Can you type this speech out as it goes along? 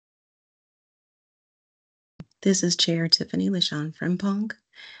This is Chair Tiffany LaShawn Frimpong.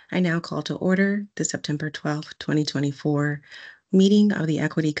 I now call to order the September 12th, 2024 meeting of the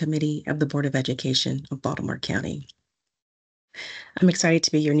Equity Committee of the Board of Education of Baltimore County. I'm excited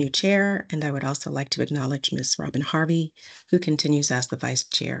to be your new chair, and I would also like to acknowledge Ms. Robin Harvey, who continues as the Vice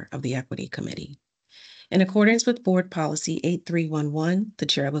Chair of the Equity Committee. In accordance with Board Policy 8311, the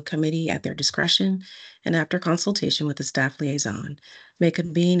chair of a committee at their discretion and after consultation with the staff liaison may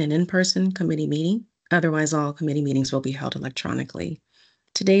convene an in-person committee meeting. Otherwise, all committee meetings will be held electronically.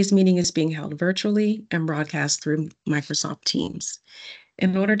 Today's meeting is being held virtually and broadcast through Microsoft Teams.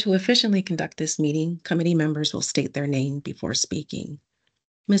 In order to efficiently conduct this meeting, committee members will state their name before speaking.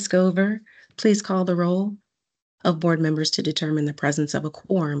 Ms. Gover, please call the roll of board members to determine the presence of a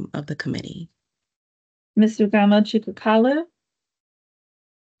quorum of the committee. Ms. Ugama Chikakalu?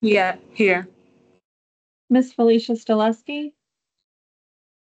 Yeah, here. Ms. Felicia Stileski?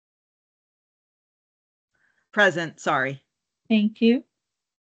 Present, sorry. Thank you.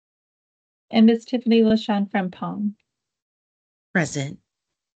 And Ms. Tiffany LaShawn Frimpong? Present.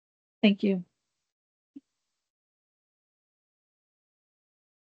 Thank you.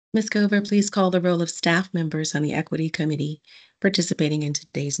 Ms. Gover, please call the roll of staff members on the Equity Committee participating in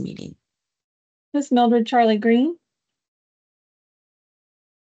today's meeting. Ms. Mildred Charlie Green?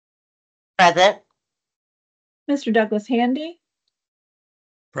 Present. Mr. Douglas Handy?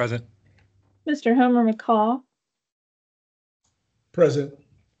 Present. Mr. Homer McCall? Present.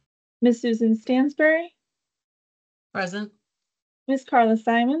 Ms. Susan Stansbury? Present. Ms. Carla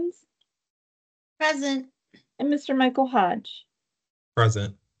Simons? Present. And Mr. Michael Hodge?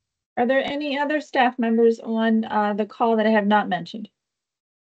 Present. Are there any other staff members on the call that I have not mentioned?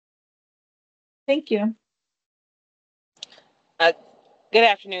 Thank you. Good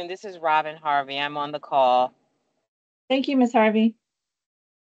afternoon. This is Robin Harvey. I'm on the call. Thank you, Ms. Harvey.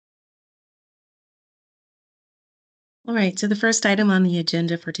 All right, so the first item on the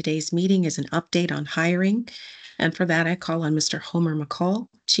agenda for today's meeting is an update on hiring. And for that, I call on Mr. Homer McCall,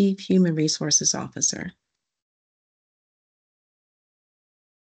 Chief Human Resources Officer.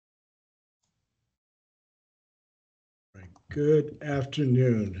 Good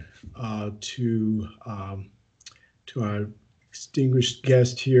afternoon to our distinguished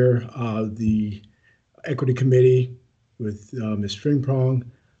guest here, the Equity Committee with Ms. Frimpong,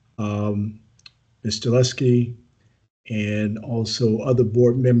 Ms. Stileski, and also other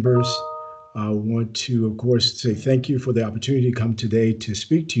board members. I want to, of course, say thank you for the opportunity to come today to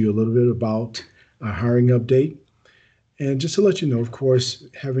speak to you a little bit about our hiring update. And just to let you know, of course,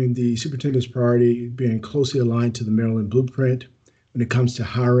 having the superintendent's priority being closely aligned to the Maryland Blueprint when it comes to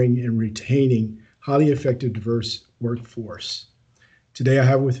hiring and retaining highly effective, diverse workforce. Today I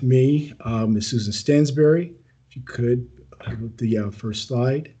have with me Ms. Susan Stansbury. If you could, the first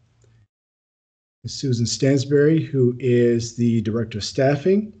slide. Ms. Susan Stansbury, who is the Director of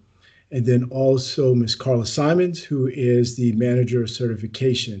Staffing, and then also Ms. Carla Simons, who is the Manager of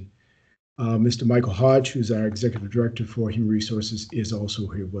Certification. Mr. Michael Hodge, who's our Executive Director for Human Resources, is also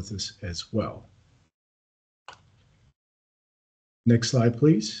here with us as well. Next slide,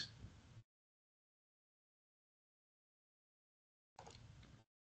 please.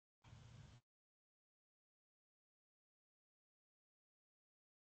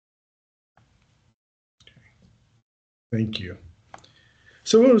 Thank you.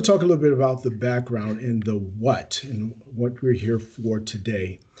 So we're going to talk a little bit about the background and the what and what we're here for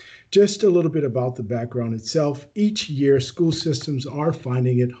today. Just a little bit about the background itself. Each year, school systems are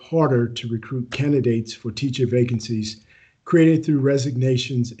finding it harder to recruit candidates for teacher vacancies created through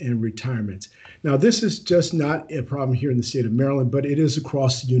resignations and retirements. Now, this is just not a problem here in the state of Maryland, but it is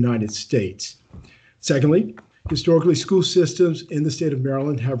across the United States. Secondly, historically, school systems in the state of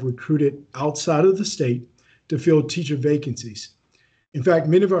Maryland have recruited outside of the state to fill teacher vacancies. In fact,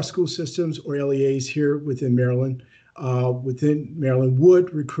 many of our school systems or LEAs here within Maryland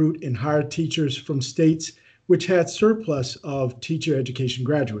would recruit and hire teachers from states which had surplus of teacher education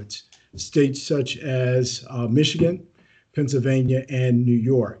graduates, states such as Michigan, Pennsylvania, and New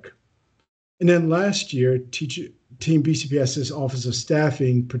York. And then last year, Team BCPS's Office of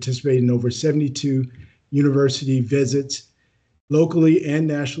Staffing participated in over 72 university visits locally and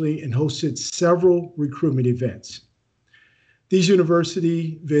nationally and hosted several recruitment events. These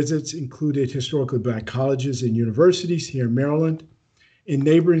university visits included historically Black colleges and universities here in Maryland, in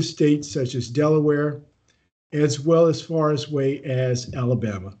neighboring states such as Delaware, as well as far away as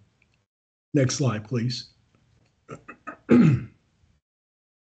Alabama. Next slide, please.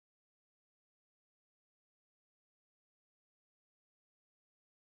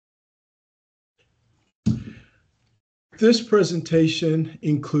 This presentation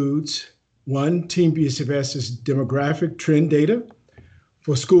includes One, Team BCPS's demographic trend data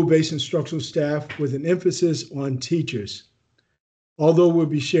for school-based instructional staff with an emphasis on teachers. Although we'll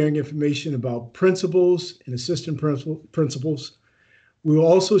be sharing information about principals and assistant principals, we will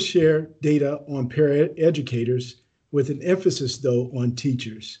also share data on paraeducators with an emphasis, though, on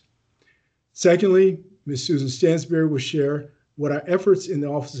teachers. Secondly, Ms. Susan Stansberry will share what our efforts in the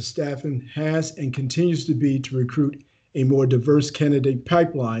Office of Staffing has and continues to be to recruit a more diverse candidate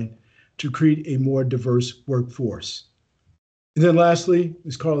pipeline to create a more diverse workforce. And then lastly,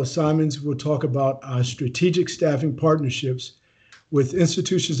 Ms. Carla Simons will talk about our strategic staffing partnerships with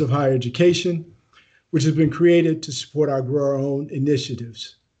institutions of higher education, which has been created to support our Grow Our Own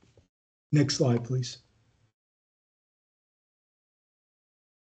initiatives. Next slide, please.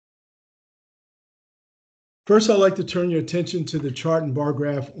 First, I'd like to turn your attention to the chart and bar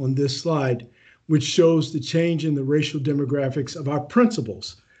graph on this slide, which shows the change in the racial demographics of our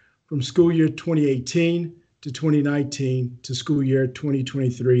principals from school year 2018 to 2019 to school year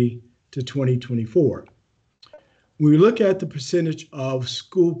 2023 to 2024. When we look at the percentage of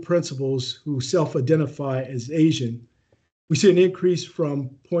school principals who self-identify as Asian, we see an increase from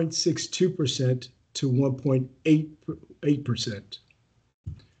 0.62% to 1.88%.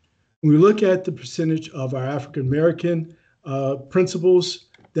 When we look at the percentage of our African-American principals,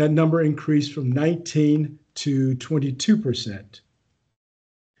 that number increased from 19 to 22%.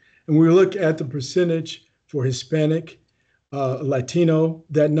 And when we look at the percentage for Hispanic, Latino,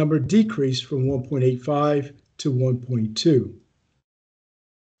 that number decreased from 1.85 to 1.2.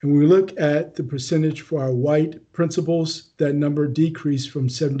 And when we look at the percentage for our white principals, that number decreased from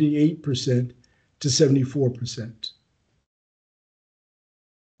 78% to 74%.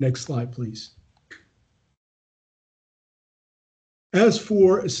 Next slide, please. As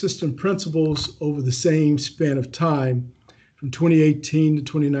for assistant principals over the same span of time, from 2018 to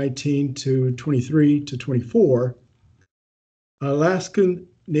 2019 to 23 to 24, Alaskan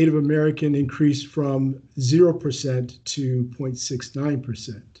Native American increased from 0% to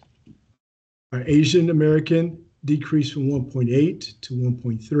 0.69%. Our Asian American decreased from 1.8 to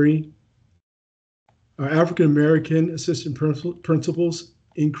 1.3. Our African American assistant principals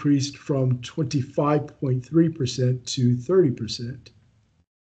increased from 25.3% to 30%.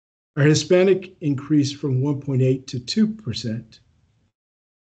 Our Hispanic increased from 1.8 to 2%.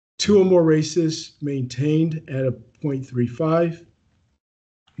 Two or more races maintained at a 0.35.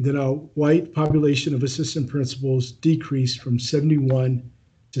 Then our white population of assistant principals decreased from 71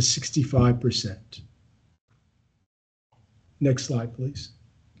 to 65%. Next slide, please.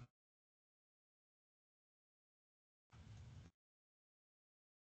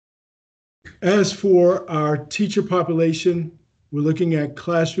 As for our teacher population, we're looking at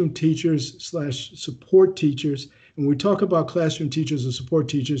classroom teachers / support teachers. And when we talk about classroom teachers or support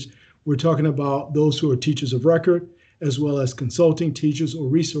teachers, we're talking about those who are teachers of record, as well as consulting teachers or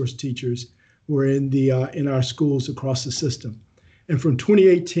resource teachers who are in our schools across the system. And from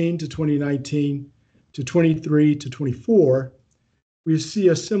 2018 to 2019 to 23 to 24, we see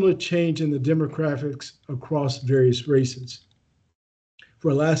a similar change in the demographics across various races. For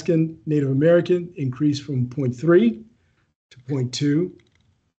Alaskan Native American, increased from 0.3 to 0.2.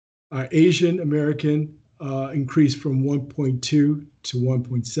 Our Asian American increased from 1.2 to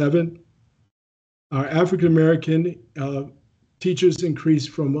 1.7. Our African American teachers increased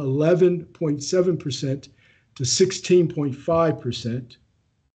from 11.7% to 16.5%.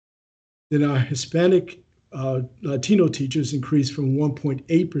 Then our Hispanic Latino teachers increased from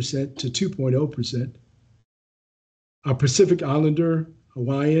 1.8% to 2.0%. Our Pacific Islander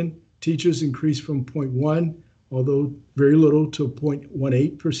Hawaiian teachers increased from 0.1, although very little, to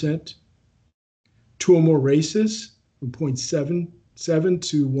 0.18%. Two or more races from 0.77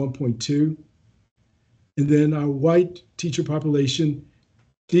 to 1.2. And then our white teacher population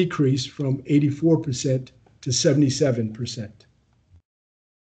decreased from 84% to 77%.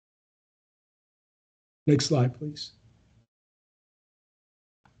 Next slide, please.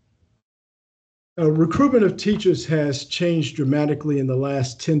 Recruitment of teachers has changed dramatically in the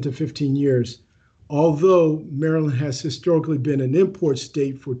last 10 to 15 years. Although Maryland has historically been an import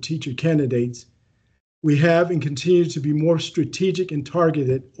state for teacher candidates, we have and continue to be more strategic and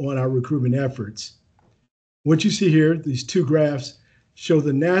targeted on our recruitment efforts. What you see here, these two graphs, show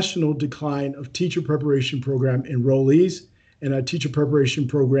the national decline of teacher preparation program enrollees and our teacher preparation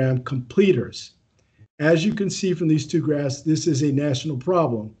program completers. As you can see from these two graphs, this is a national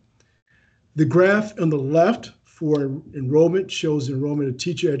problem. The graph on the left for enrollment shows enrollment of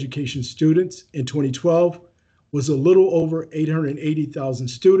teacher education students in 2012 was a little over 880,000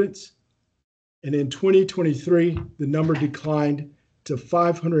 students. And in 2023, the number declined to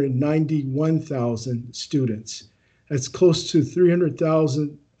 591,000 students. That's close to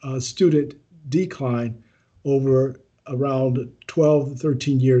 300,000 student decline over around 12 to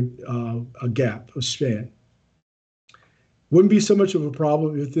 13 year gap of span. Wouldn't be so much of a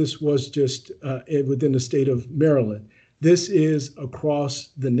problem if this was just within the state of Maryland. This is across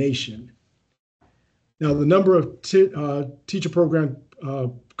the nation. Now, the number of teacher program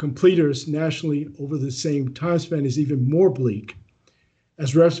completers nationally over the same time span is even more bleak.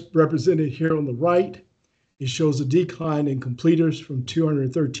 As represented here on the right, it shows a decline in completers from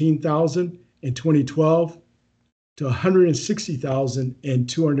 213,000 in 2012 to 160,000 in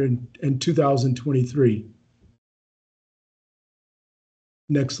 2023.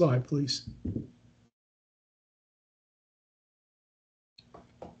 Next slide, please.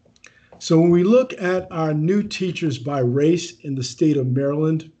 So when we look at our new teachers by race in the state of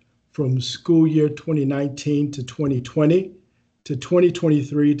Maryland from school year 2019 to 2020 to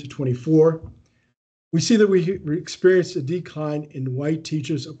 2023 to 24, we see that we experienced a decline in white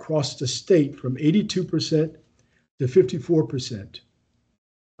teachers across the state from 82% to 54%.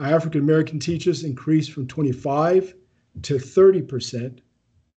 Our African American teachers increased from 25 to 30%.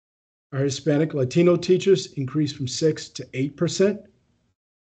 Our Hispanic Latino teachers increased from 6 to 8%.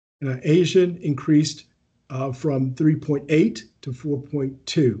 And our Asian increased from 3.8 to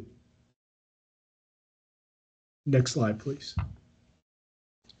 4.2. Next slide, please.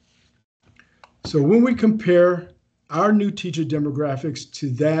 So when we compare our new teacher demographics to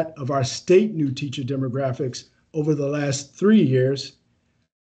that of our state new teacher demographics over the last 3 years,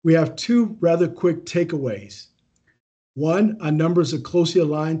 we have two rather quick takeaways. One, our numbers are closely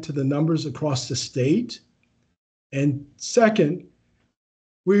aligned to the numbers across the state. And second,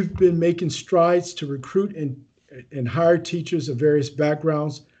 we've been making strides to recruit and hire teachers of various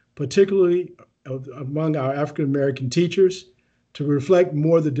backgrounds, particularly among our African American teachers, to reflect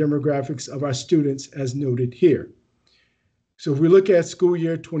more the demographics of our students as noted here. So if we look at school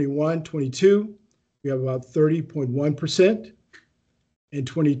year 21-22, we have about 30.1%, and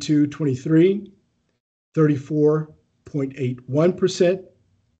 22-23, 34.81%,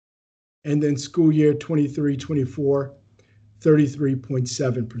 and then school year 23-24,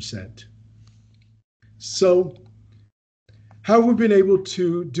 33.7%. So how have we been able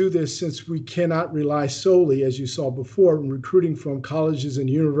to do this since we cannot rely solely, as you saw before, on recruiting from colleges and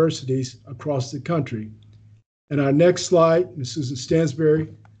universities across the country? And our next slide, Ms. Susan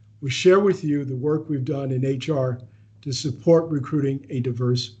Stansberry, will share with you the work we've done in HR to support recruiting a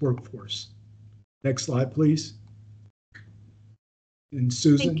diverse workforce. Next slide, please. And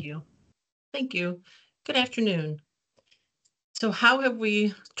Susan. Thank you. Thank you. Good afternoon. So how have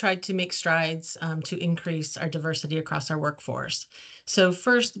we tried to make strides to increase our diversity across our workforce? So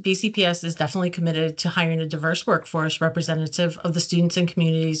first, BCPS is definitely committed to hiring a diverse workforce representative of the students and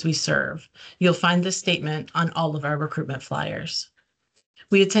communities we serve. You'll find this statement on all of our recruitment flyers.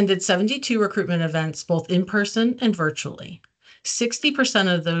 We attended 72 recruitment events, both in person and virtually.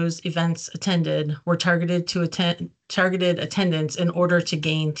 60% of those events attended were targeted attendance in order to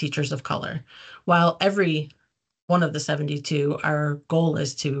gain teachers of color. While every one of the 72, our goal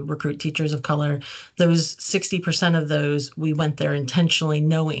is to recruit teachers of color. Those 60% of those, we went there intentionally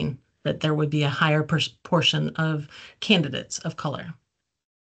knowing that there would be a higher portion of candidates of color.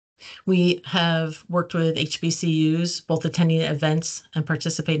 We have worked with HBCUs, both attending events and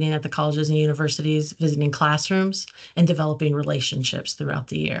participating at the colleges and universities, visiting classrooms, and developing relationships throughout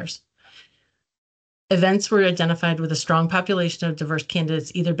the years. Events were identified with a strong population of diverse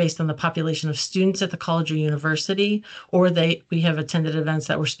candidates, either based on the population of students at the college or university, or we have attended events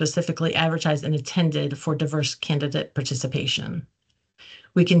that were specifically advertised and attended for diverse candidate participation.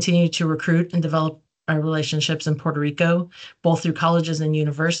 We continue to recruit and develop our relationships in Puerto Rico, both through colleges and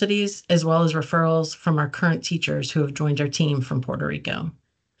universities, as well as referrals from our current teachers who have joined our team from Puerto Rico.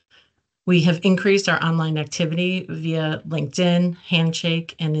 We have increased our online activity via LinkedIn,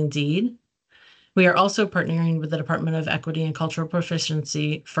 Handshake, and Indeed. We are also partnering with the Department of Equity and Cultural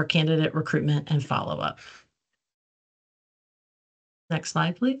Proficiency for candidate recruitment and follow-up. Next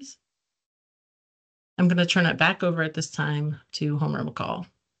slide, please. I'm going to turn it back over at this time to Homer McCall.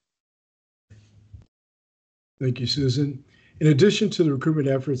 Thank you, Susan. In addition to the recruitment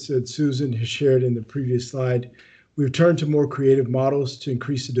efforts that Susan has shared in the previous slide, we've turned to more creative models to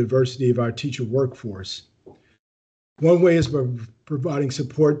increase the diversity of our teacher workforce. One way is by providing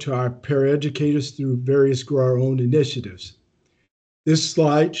support to our paraeducators through various Grow Our Own initiatives. This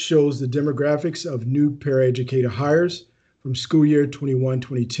slide shows the demographics of new paraeducator hires from school year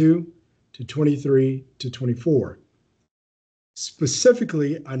 21-22 to 23 to 24.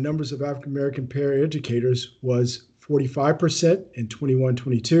 Specifically, our numbers of African American paraeducators was 45% in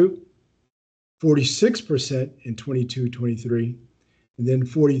 21-22, 46% in 22-23, and then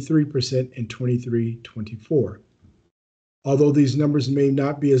 43% in 23-24. Although these numbers may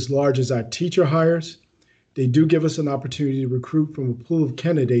not be as large as our teacher hires, they do give us an opportunity to recruit from a pool of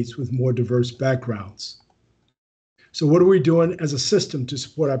candidates with more diverse backgrounds. So what are we doing as a system to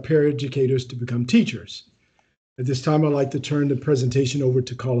support our paraeducators to become teachers? At this time, I'd like to turn the presentation over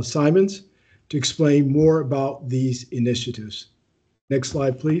to Carla Simons to explain more about these initiatives. Next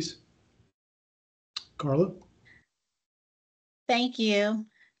slide, please. Carla? Thank you.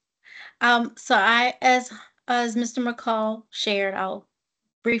 So as Mr. McCall shared, I'll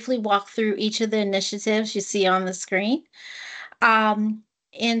briefly walk through each of the initiatives you see on the screen.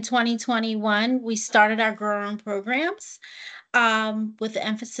 In 2021, we started our Grow On programs with the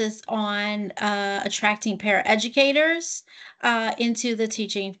emphasis on attracting paraeducators into the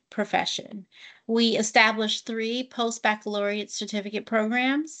teaching profession. We established 3 post-baccalaureate certificate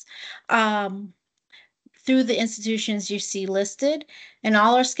programs through the institutions you see listed, and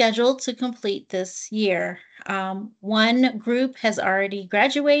all are scheduled to complete this year. One group has already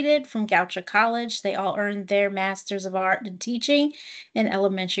graduated from Goucher College. They all earned their Masters of Art in Teaching in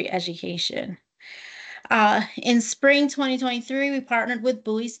Elementary Education. In spring 2023, we partnered with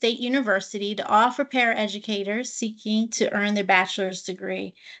Bowie State University to offer paraeducators seeking to earn their bachelor's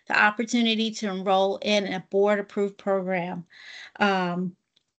degree the opportunity to enroll in a board-approved program.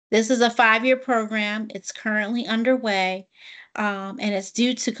 This is a 5-year program. It's currently underway, and it's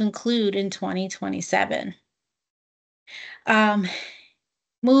due to conclude in 2027.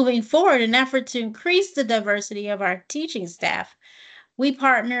 Moving forward, in an effort to increase the diversity of our teaching staff, we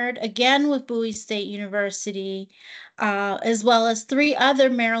partnered again with Bowie State University, as well as 3 other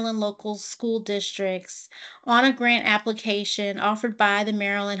Maryland local school districts on a grant application offered by the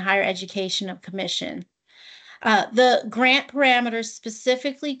Maryland Higher Education Commission. The grant parameters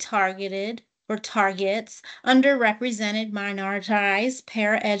specifically targets underrepresented minoritized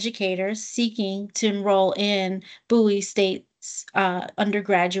paraeducators seeking to enroll in Bowie State's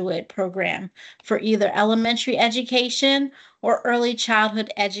undergraduate program for either elementary education or early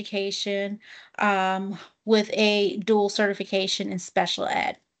childhood education with a dual certification in special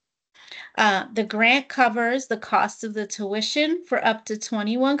ed. The grant covers the cost of the tuition for up to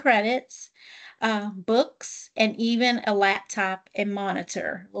 21 credits, books, and even a laptop and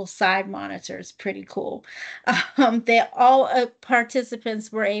monitor. Little side monitor is pretty cool. All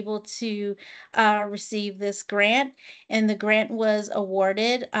participants were able to receive this grant, and the grant was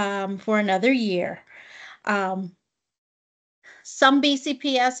awarded for another year. Some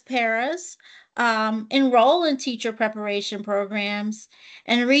BCPS paras enroll in teacher preparation programs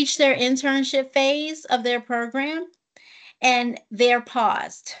and reach their internship phase of their program, and they're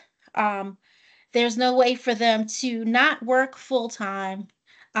paused. There's no way for them to not work full-time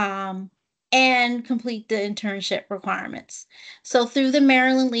and complete the internship requirements. So through the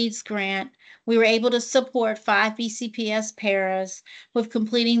Maryland Leads Grant, we were able to support 5 BCPS paras with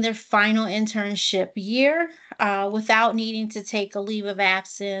completing their final internship year without needing to take a leave of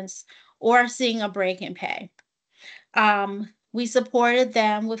absence or seeing a break in pay. We supported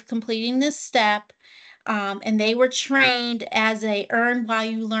them with completing this step, and they were trained as a earn while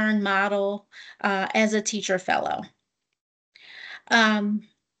you learn model as a teacher fellow.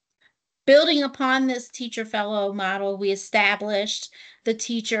 Building upon this teacher fellow model, we established the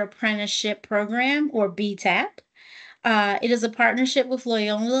Teacher Apprenticeship Program, or BTAP. It is a partnership with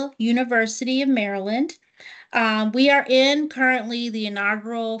Loyola University of Maryland. We are in currently the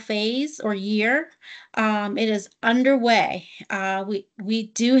inaugural phase or year. It is underway. We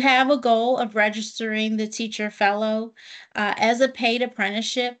do have a goal of registering the teacher fellow as a paid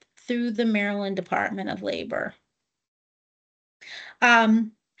apprenticeship through the Maryland Department of Labor.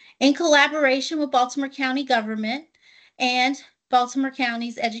 In collaboration with Baltimore County government and Baltimore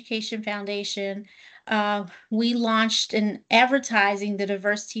County's Education Foundation, we launched an advertising the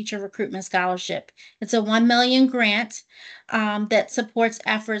Diverse Teacher Recruitment Scholarship. It's a $1 million grant that supports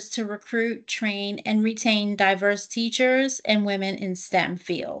efforts to recruit, train, and retain diverse teachers and women in STEM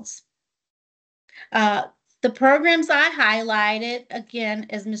fields. The programs I highlighted, again,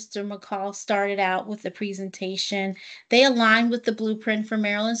 as Mr. McCall started out with the presentation, they align with the Blueprint for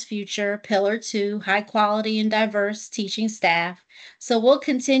Maryland's Future, Pillar 2, high quality and diverse teaching staff. So we'll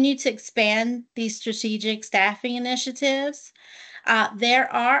continue to expand these strategic staffing initiatives.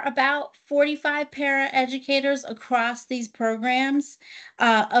 There are about 45 paraeducators across these programs,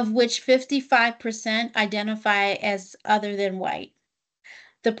 of which 55% identify as other than white.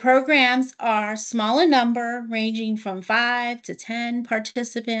 The programs are small in number, ranging from 5 to 10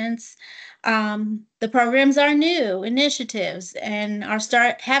 participants. The programs are new initiatives and have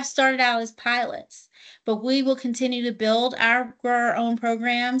started out as pilots, but we will continue to grow our own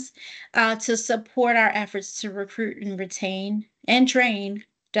programs to support our efforts to recruit and retain and train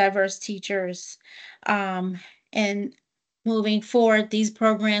diverse teachers. And moving forward, these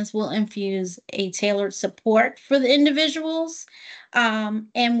programs will infuse a tailored support for the individuals,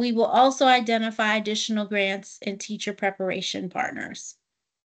 and we will also identify additional grants and teacher preparation partners.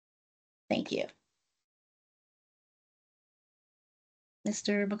 Thank you.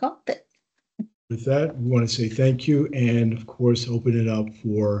 Mr. McCall? With that, we want to say thank you and, of course, open it up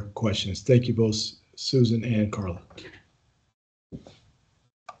for questions. Thank you both, Susan and Carla.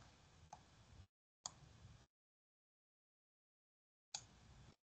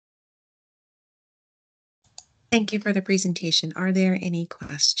 Thank you for the presentation. Are there any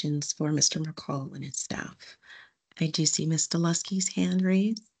questions for Mr. McCall and his staff? I do see Ms. Delusky's hand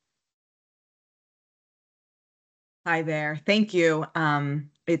raised. Hi there. Thank you.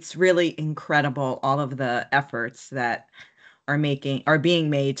 It's really incredible, all of the efforts that are being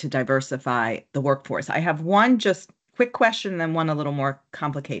made to diversify the workforce. I have one just quick question and then one a little more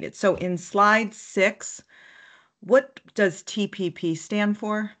complicated. So in slide 6, what does TPP stand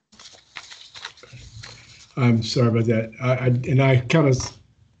for? I'm sorry about that. I kind of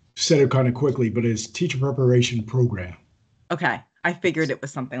said it kind of quickly, but it's Teacher Preparation Program. Okay, I figured it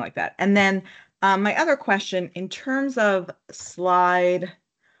was something like that. And then my other question, in terms of slide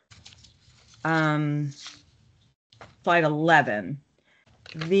 11,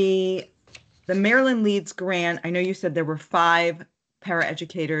 the Maryland Leads grant, I know you said there were 5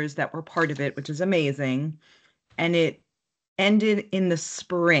 paraeducators that were part of it, which is amazing, and it ended in the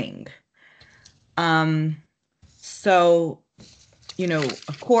spring. So,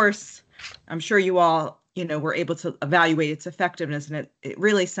 of course, I'm sure you all, were able to evaluate its effectiveness, and it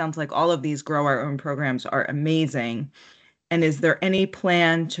really sounds like all of these Grow Our Own programs are amazing. And is there any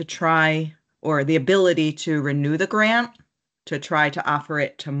plan to try, or the ability to renew the grant to try to offer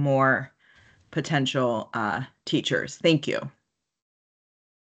it to more potential teachers? Thank you.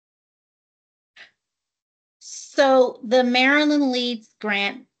 So the Maryland Leads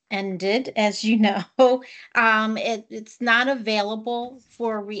grant ended, as you know. It's not available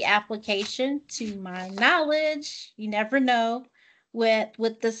for reapplication, to my knowledge. You never know what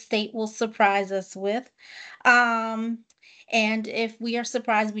the state will surprise us with. And if we are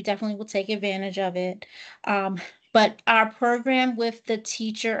surprised, we definitely will take advantage of it. But our program with the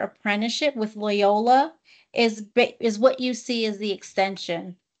teacher apprenticeship with Loyola is what you see as the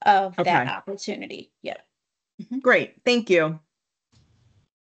extension of that opportunity. Yeah. Great. Thank you.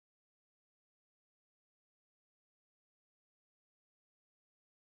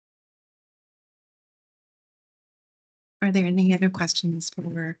 Are there any other questions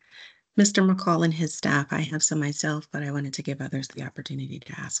for Mr. McCall and his staff? I have some myself, but I wanted to give others the opportunity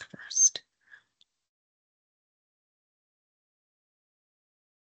to ask first.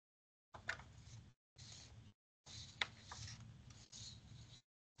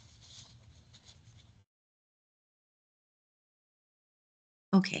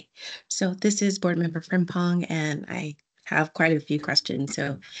 Okay, so this is Board Member Frimpong, and I have quite a few questions.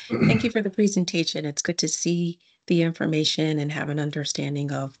 So thank you for the presentation. It's good to see the information and have an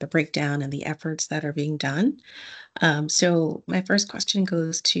understanding of the breakdown and the efforts that are being done. So my first question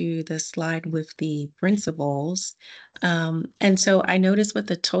goes to the slide with the principals. And so I noticed with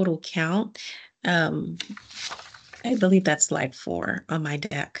the total count, I believe that's slide 4 on my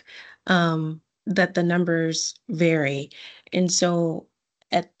deck, that the numbers vary. And so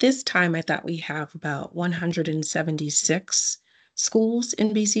at this time, I thought we have about 176 schools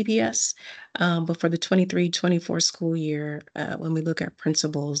in BCPS. But for the 23-24 school year, when we look at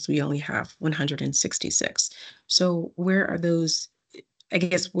principals, we only have 166. So where are those, I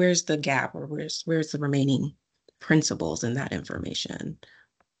guess, where's the gap, or where's the remaining principals in that information?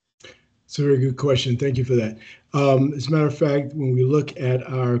 It's a very good question. Thank you for that. As a matter of fact, when we look at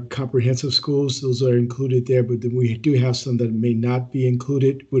our comprehensive schools, those are included there, but then we do have some that may not be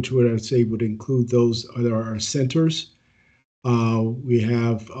included, which would, I'd say, would include those are our centers. We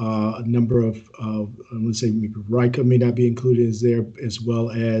have a number of, let's say, RICA may not be included as there, as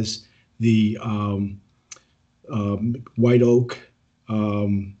well as the White Oak.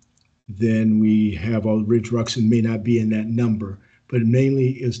 Then we have Ridge Ruxin may not be in that number, but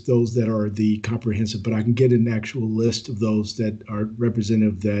mainly is those that are the comprehensive. But I can get an actual list of those that are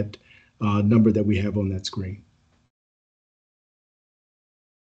representative of that number that we have on that screen.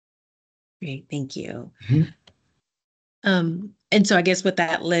 Great, thank you. And so I guess with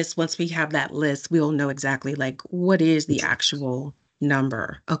that list, once we have that list, we'll know exactly like what is the actual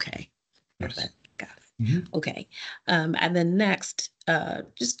number. Okay. Yes. Got it. Mhm. Okay. And then next,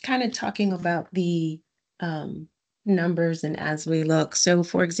 just kind of talking about the numbers and as we look. So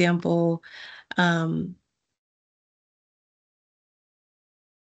for example, I'm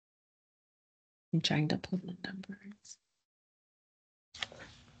trying to pull the numbers.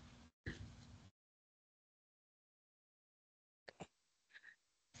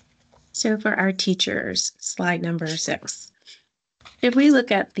 So for our teachers, slide number 6. If we look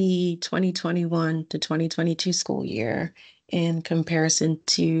at the 2021 to 2022 school year in comparison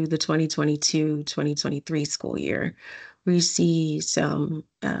to the 2022-2023 school year, we see some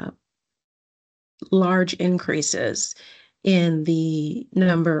large increases in the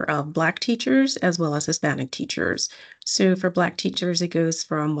number of Black teachers as well as Hispanic teachers. So for Black teachers, it goes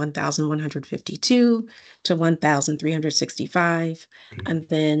from 1,152 to 1,365. And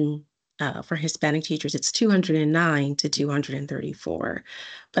then for Hispanic teachers, it's 209 to 234.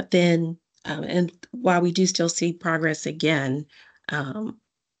 But then, and while we do still see progress again,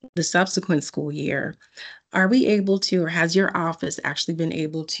 the subsequent school year, are we able to, or has your office actually been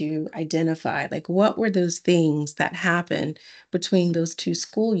able to identify, like, what were those things that happened between those 2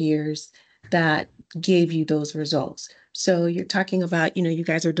 school years that gave you those results? So you're talking about, you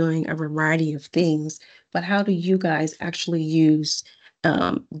guys are doing a variety of things, but how do you guys actually use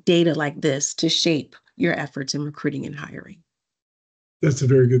data like this to shape your efforts in recruiting and hiring? That's a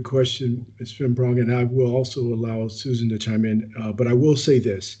very good question, Ms. Finbrong, and I will also allow Susan to chime in. But I will say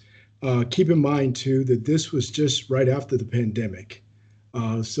this. Keep in mind, too, that this was just right after the pandemic.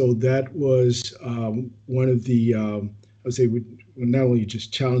 So that was one of the, I would say, not only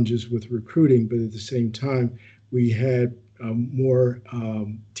just challenges with recruiting, but at the same time, we had more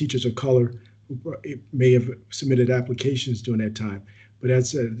teachers of color who may have submitted applications during that time. But I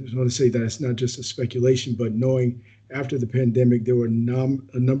just want to say that it's not just a speculation, but knowing after the pandemic, there were a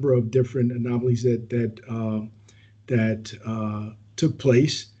number of different anomalies that took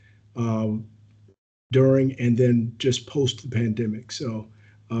place during and then just post the pandemic. So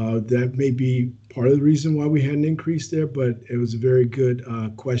that may be part of the reason why we had an increase there, but it was a very good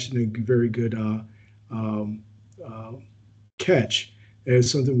question and very good catch.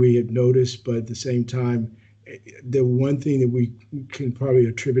 It's something we had noticed, but at the same time, the one thing that we can probably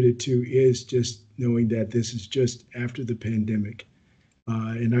attribute it to is just knowing that this is just after the pandemic.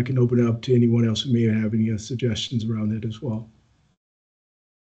 And I can open it up to anyone else who may have any suggestions around that as well.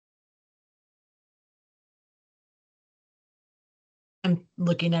 I'm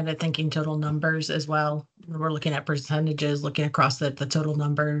looking at it thinking total numbers as well. We're looking at percentages, looking across the total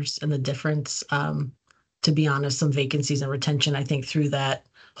numbers and the difference. To be honest, some vacancies and retention, I think through that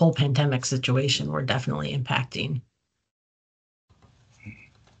whole pandemic situation, were definitely impacting.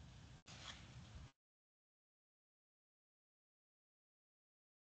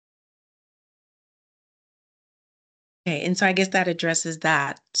 Okay, and so I guess that addresses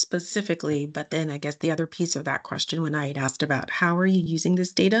that specifically, but then I guess the other piece of that question when I had asked about how are you using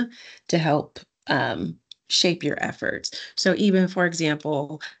this data to help shape your efforts? So even, for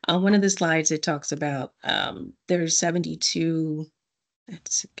example, on one of the slides, it talks about there's 72,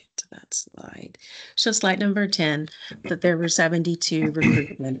 let's get to that slide. So slide number 10, that there were 72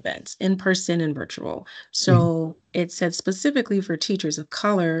 recruitment events, in-person and virtual. So it said specifically for teachers of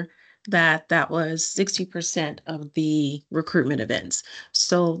color, that was 60% of the recruitment events.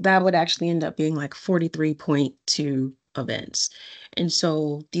 So that would actually end up being like 43.2 events. And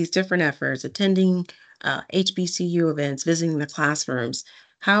so these different efforts, attending HBCU events, visiting the classrooms,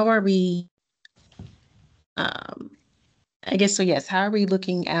 how are we, I guess, so yes, how are we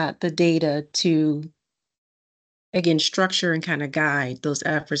looking at the data to, again, structure and kind of guide those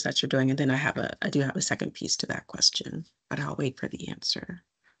efforts that you're doing? And then I do have a second piece to that question, but I'll wait for the answer.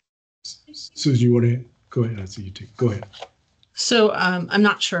 Susan, you want to go ahead? I see you too. Go ahead. So I'm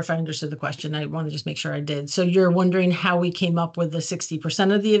not sure if I understood the question. I want to just make sure I did. So you're wondering how we came up with the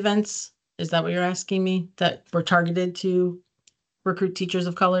 60% of the events? Is that what you're asking me, that were targeted to recruit teachers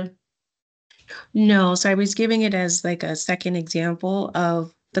of color? No, so I was giving it as like a second example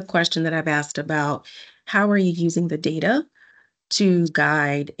of the question that I've asked about how are you using the data to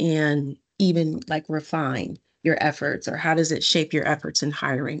guide and even like refine your efforts, or how does it shape your efforts in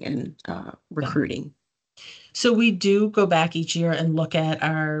hiring and recruiting? So we do go back each year and look at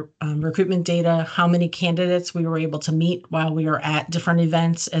our recruitment data, how many candidates we were able to meet while we were at different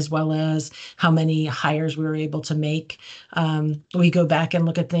events, as well as how many hires we were able to make. We go back and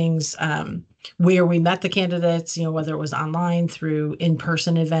look at things where we met the candidates, whether it was online, through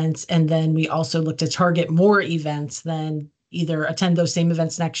in-person events. And then we also look to target more events than either attend those same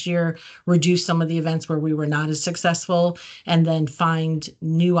events next year, reduce some of the events where we were not as successful, and then find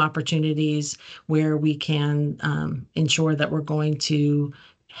new opportunities where we can ensure that we're going to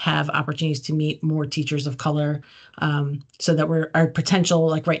have opportunities to meet more teachers of color, so that our potential,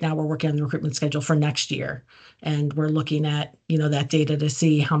 like right now, we're working on the recruitment schedule for next year. And we're looking at, that data to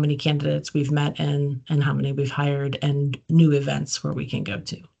see how many candidates we've met and how many we've hired and new events where we can go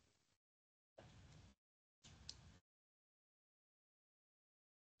to.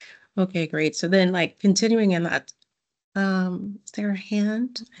 Okay, great. So then continuing in that, is there a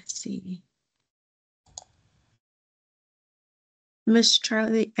hand? Let's see. Miss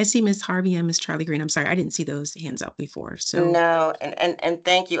Charlie, I see Miss Harvey and Miss Charlie Green. I'm sorry, I didn't see those hands up before. So No, and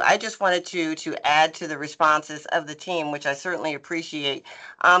thank you. I just wanted to add to the responses of the team, which I certainly appreciate.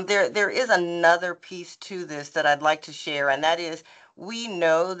 There is another piece to this that I'd like to share, and that is we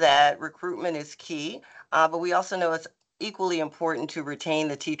know that recruitment is key, but we also know it's equally important to retain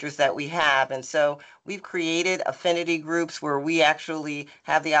the teachers that we have. And so we've created affinity groups where we actually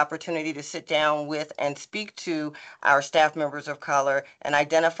have the opportunity to sit down with and speak to our staff members of color and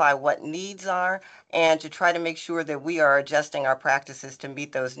identify what needs are and to try to make sure that we are adjusting our practices to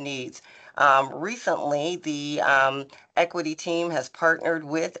meet those needs. Recently, the equity team has partnered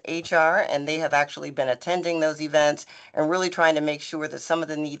with HR, and they have actually been attending those events and really trying to make sure that some of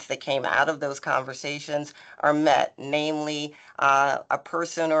the needs that came out of those conversations are met, namely a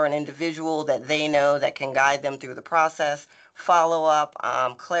person or an individual that they know that can guide them through the process, follow up,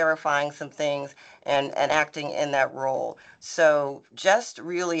 clarifying some things, and acting in that role. So just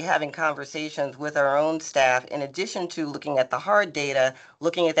really having conversations with our own staff, in addition to looking at the hard data,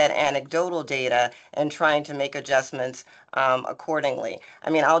 looking at that anecdotal data and trying to make adjustments accordingly. I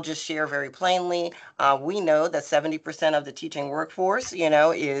mean, I'll just share very plainly, we know that 70% of the teaching workforce,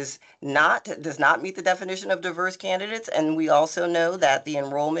 does not meet the definition of diverse candidates. And we also know that the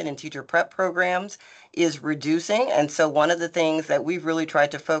enrollment in teacher prep programs is reducing. And so one of the things that we've really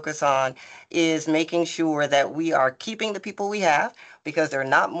tried to focus on is making sure that we are keeping the people we have, because there are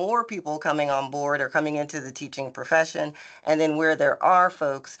not more people coming on board or coming into the teaching profession. And then where there are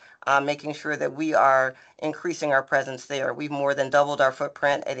folks, making sure that we are increasing our presence there. We've more than doubled our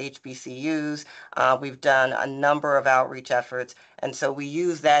footprint at HBCUs. We've done a number of outreach efforts. And so we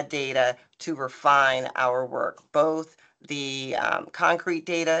use that data to refine our work, both the concrete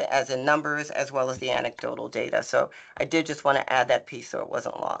data as in numbers, as well as the anecdotal data. So I did just want to add that piece so it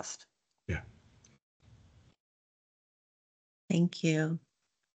wasn't lost. Yeah. thank you.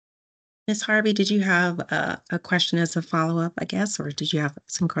 Ms. Harvey, did you have a question as a follow-up, I guess, or did you have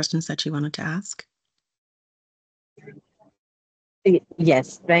some questions that you wanted to ask?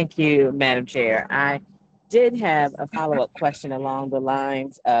 Yes, thank you, Madam Chair. I did have a follow-up question along the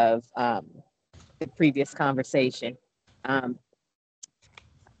lines of the previous conversation. And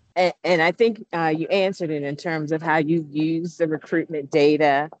I think you answered it in terms of how you use the recruitment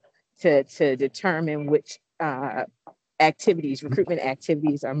data to determine which recruitment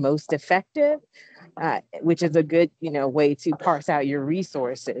activities are most effective, which is a good, way to parse out your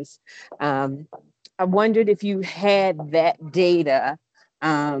resources. I wondered if you had that data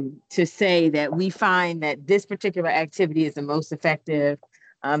to say that we find that this particular activity is the most effective.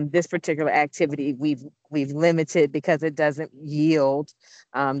 This particular activity we've limited because it doesn't yield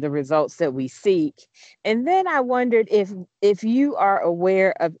the results that we seek. And then I wondered if you are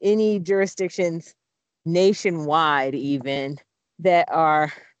aware of any jurisdictions nationwide even that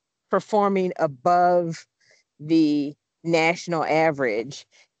are performing above the national average,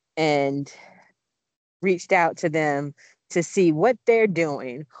 and reached out to them to see what they're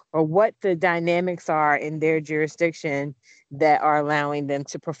doing or what the dynamics are in their jurisdiction that are allowing them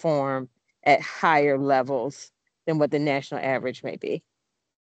to perform at higher levels than what the national average may be.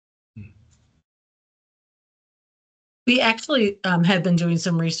 We actually have been doing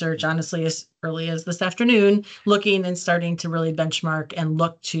some research, honestly, as early as this afternoon, looking and starting to really benchmark and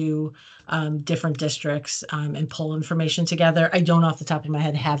look to different districts and pull information together. I don't off the top of my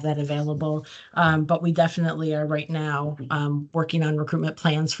head have that available, but we definitely are right now working on recruitment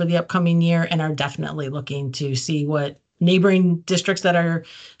plans for the upcoming year and are definitely looking to see what neighboring districts that are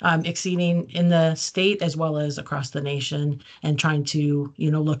exceeding in the state as well as across the nation, and trying to,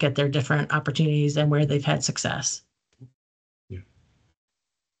 look at their different opportunities and where they've had success.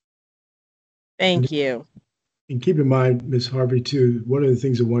 Thank you. And keep in mind, Ms. Harvey, too, one of the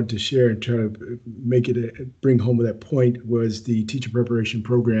things I wanted to share and try to make it bring home that point was the teacher preparation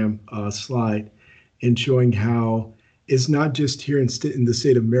program slide, and showing how it's not just here in the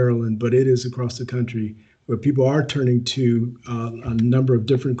state of Maryland, but it is across the country, where people are turning to a number of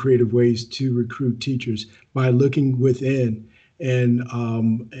different creative ways to recruit teachers by looking within and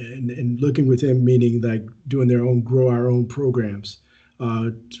looking within, meaning like doing their own, grow our own programs,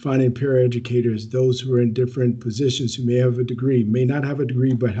 finding paraeducators, those who are in different positions who may have a degree, may not have a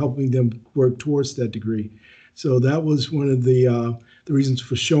degree, but helping them work towards that degree. So that was one of the reasons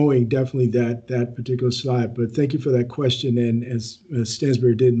for showing definitely that particular slide. But thank you for that question. And as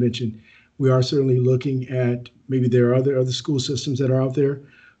Stansberry did mention, we are certainly looking at maybe there are other school systems that are out there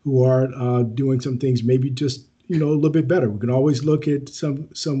who are doing some things maybe just a little bit better. We can always look at some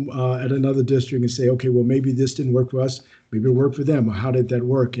at another district and say, okay, well maybe this didn't work for us, maybe it worked for them, or how did that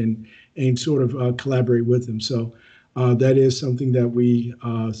work, and sort of collaborate with them. So that is something that we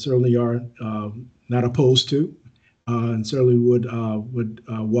certainly are not opposed to, and certainly would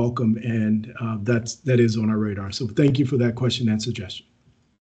welcome, and that is on our radar. So thank you for that question and suggestion.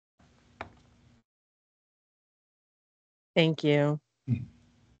 Thank you.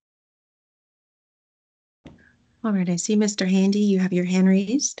 All right, I see Mr. Handy, you have your hand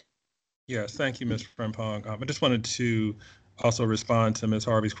raised. Yes, thank you, Ms. Frimpong. I just wanted to also respond to Ms.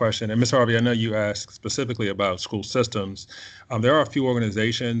 Harvey's question. And Ms. Harvey, I know you asked specifically about school systems. There are a few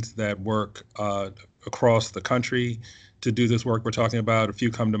organizations that work across the country to do this work we're talking about. A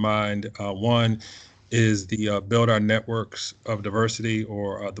few come to mind. One is the Build Our Networks of Diversity,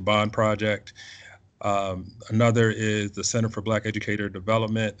 or the BOND Project. Another is the Center for Black Educator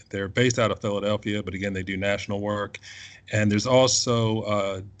Development. They're based out of Philadelphia, but again, they do national work. And there's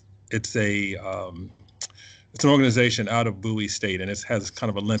also, it's an organization out of Bowie State, and it has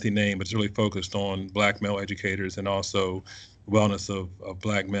kind of a lengthy name, but it's really focused on Black male educators and also wellness of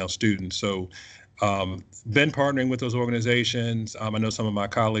Black male students. So been partnering with those organizations. I know some of my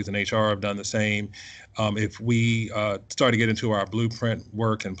colleagues in HR have done the same. If we start to get into our blueprint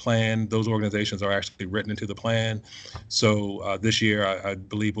work and plan, those organizations are actually written into the plan. So this year, I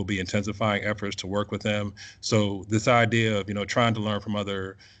believe we'll be intensifying efforts to work with them. So this idea of, trying to learn from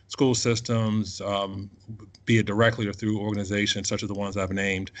other school systems, be it directly or through organizations such as the ones I've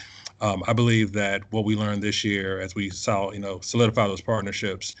named, I believe that what we learned this year as we solidify those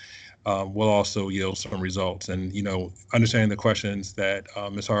partnerships will also yield some results. And, understanding the questions that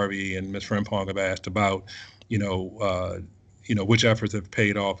Ms. Harvey and Ms. Frimpong have asked about, which efforts have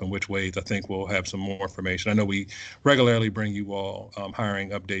paid off and which ways, I think we'll have some more information. I know we regularly bring you all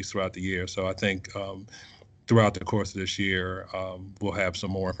hiring updates throughout the year. So I think throughout the course of this year, we'll have some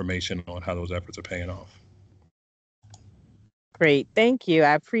more information on how those efforts are paying off. Great, thank you.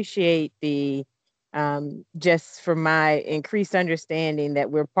 I appreciate the just for my increased understanding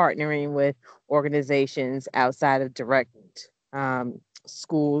that we're partnering with organizations outside of direct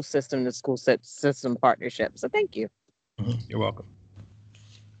school system to school system partnerships. So thank you. You're welcome.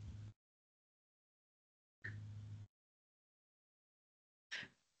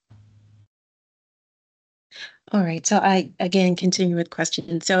 All right, so I again continue with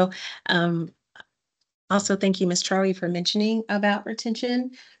questions. So also, thank you, Ms. Charlie, for mentioning about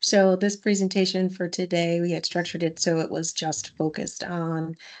retention. So this presentation for today, we had structured it so it was just focused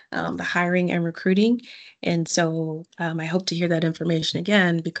on the hiring and recruiting. And so I hope to hear that information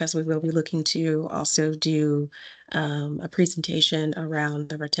again, because we will be looking to also do a presentation around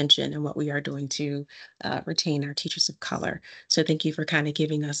the retention and what we are doing to retain our teachers of color. So thank you for kind of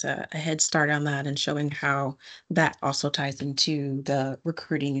giving us a head start on that and showing how that also ties into the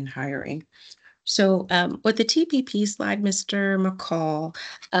recruiting and hiring. So with the TPP slide, Mr. McCall,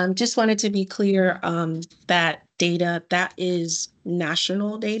 just wanted to be clear, that data, that is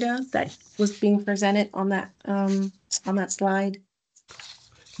national data that was being presented on that slide?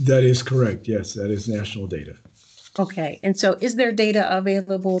 That is correct. Yes, that is national data. Okay, and so is there data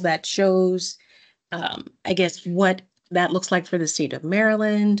available that shows, I guess, what that looks like for the state of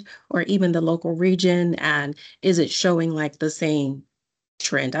Maryland or even the local region? And is it showing like the same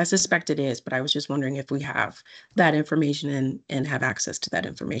trend? I suspect it is, but I was just wondering if we have that information and have access to that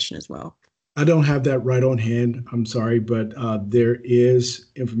information as well. I don't have that right on hand. I'm sorry, but there is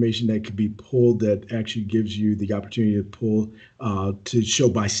information that could be pulled that actually gives you the opportunity to pull to show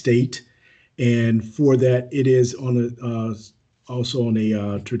by state. And for that, it is on also on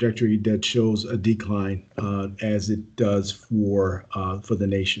a trajectory that shows a decline as it does for the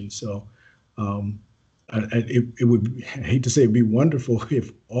nation. So it would, I hate to say, it'd be wonderful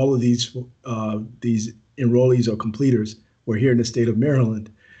if all of these enrollees or completers were here in the state of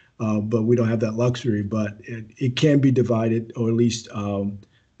Maryland, but we don't have that luxury. But it can be divided, or at least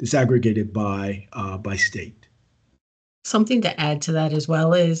disaggregated by state. Something to add to that as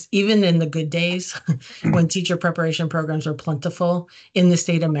well is even in the good days, when teacher preparation programs are plentiful in the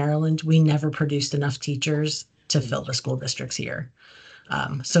state of Maryland, we never produced enough teachers to fill the school districts here.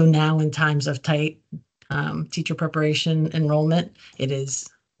 So now in times of tight teacher preparation enrollment, it is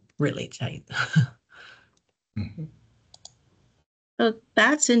really tight. So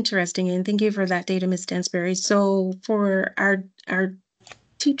that's interesting, and thank you for that data, Ms. Stansberry. So for our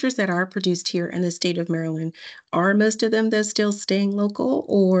teachers that are produced here in the state of Maryland, are most of them though still staying local,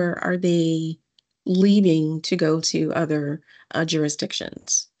 or are they leaving to go to other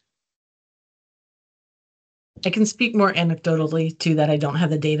jurisdictions? I can speak more anecdotally to that. I don't have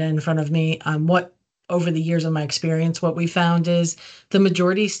the data in front of me. What over the years of my experience, what we found is the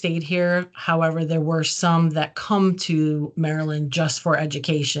majority stayed here. However, there were some that come to Maryland just for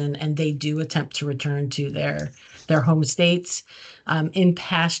education, and they do attempt to return to their home states. In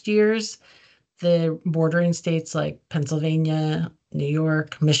past years, the bordering states like Pennsylvania, New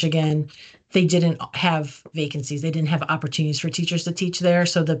York, Michigan, they didn't have vacancies. They didn't have opportunities for teachers to teach there.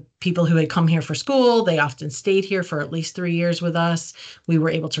 So the people who had come here for school, they often stayed here for at least 3 years with us. We were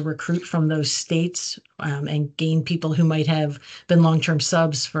able to recruit from those states and gain people who might have been long-term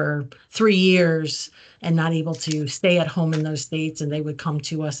subs for 3 years and not able to stay at home in those states, and they would come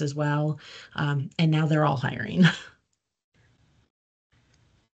to us as well. And now they're all hiring.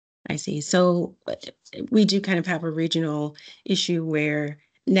 I see. So we do kind of have a regional issue where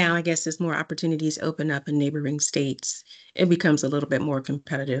now I guess as more opportunities open up in neighboring states, it becomes a little bit more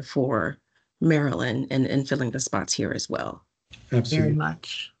competitive for Maryland and filling the spots here as well. Very Absolutely.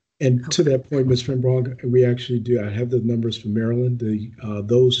 much. And to that point, Ms. Frenbrog, we actually do, I have the numbers for Maryland,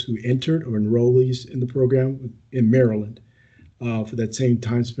 those who entered or enrollees in the program in Maryland. For that same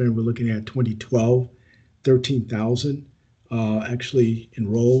time span, we're looking at 2012, 13,000 actually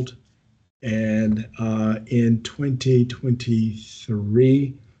enrolled. And in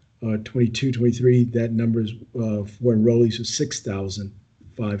 2023, 22, 23, that number is for enrollees was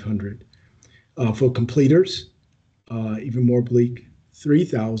 6,500. For completers, even more bleak,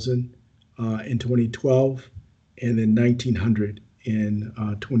 3,000 in 2012, and then 1,900 in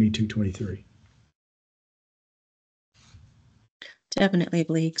 22, 23. Definitely,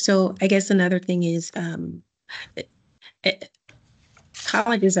 Blake. So I guess another thing is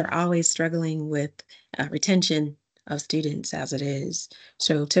colleges are always struggling with retention of students as it is.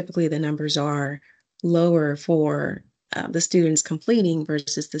 So typically the numbers are lower for the students completing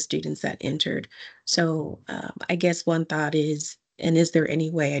versus the students that entered. So I guess one thought is, and is there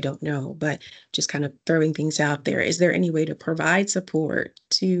any way, I don't know, but just kind of throwing things out there, is there any way to provide support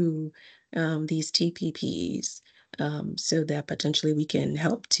to these TPPs so that potentially we can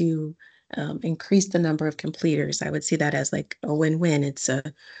help to increase the number of completers? I would see that as like a win-win. It's a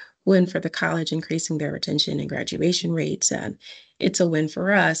win for the college, increasing their retention and graduation rates, and it's a win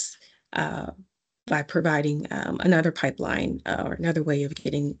for us by providing another pipeline or another way of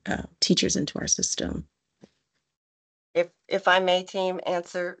getting teachers into our system. If I may, team,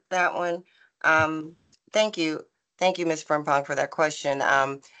 answer that one. Thank you. Thank you, Ms. Frempong, for that question.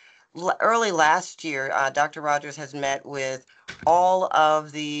 Early last year, Dr. Rogers has met with all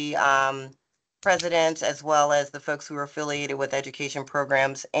of the presidents as well as the folks who are affiliated with education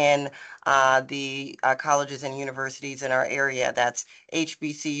programs in the colleges and universities in our area. That's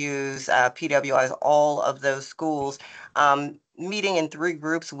HBCUs, PWIs, all of those schools. Meeting in 3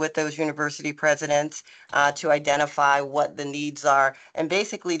 groups with those university presidents to identify what the needs are and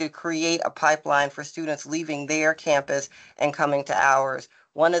basically to create a pipeline for students leaving their campus and coming to ours.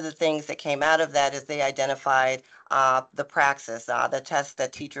 One of the things that came out of that is they identified the praxis, the tests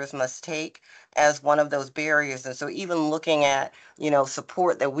that teachers must take as one of those barriers. And so even looking at,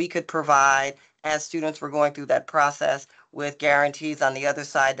 support that we could provide as students were going through that process with guarantees on the other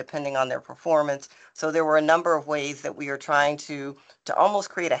side, depending on their performance. So there were a number of ways that we are trying to almost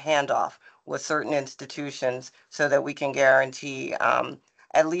create a handoff with certain institutions so that we can guarantee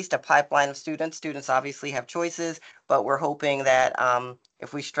at least a pipeline of students. Students obviously have choices, but we're hoping that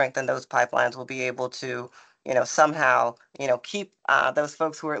if we strengthen those pipelines, we'll be able to, somehow, keep those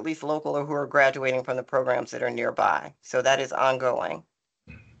folks who are at least local or who are graduating from the programs that are nearby. So that is ongoing.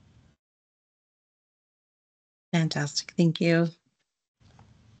 Fantastic. Thank you.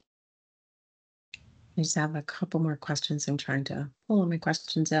 I just have a couple more questions. I'm trying to pull my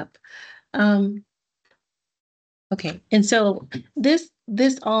questions up. Okay, and so this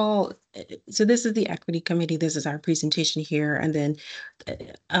is the equity committee. This is our presentation here, and then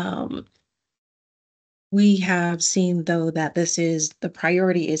we have seen though that the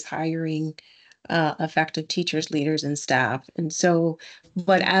priority is hiring effective teachers, leaders, and staff. And so,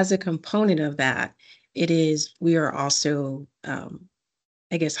 but as a component of that, we are also,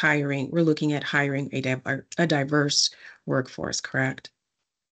 I guess, we're looking at hiring a diverse workforce, correct?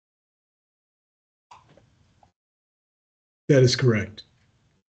 That is correct.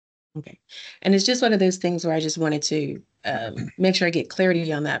 Okay. And it's just one of those things where I just wanted to make sure I get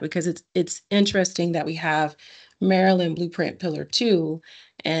clarity on that, because it's interesting that we have Maryland Blueprint Pillar 2,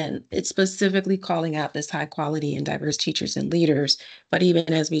 and it's specifically calling out this high quality and diverse teachers and leaders. But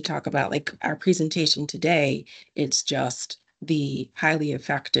even as we talk about like our presentation today, it's just the highly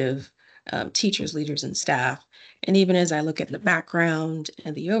effective teachers, leaders, and staff. And even as I look at the background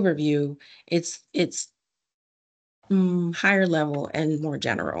and the overview, it's higher level and more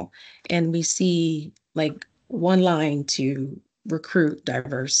general. And we see like one line to recruit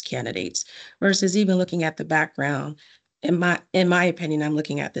diverse candidates versus even looking at the background. In my opinion, I'm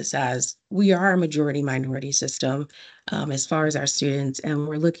looking at this as we are a majority minority system as far as our students, and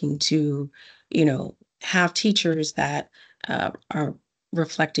we're looking to, have teachers that are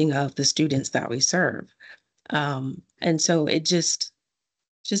reflecting of the students that we serve. And so it just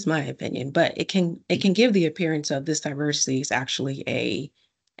my opinion, but it can give the appearance of this diversity is actually a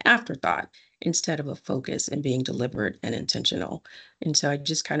afterthought instead of a focus and being deliberate and intentional. And so I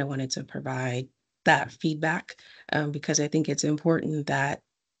just kind of wanted to provide that feedback because I think it's important that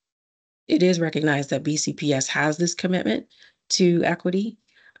it is recognized that BCPS has this commitment to equity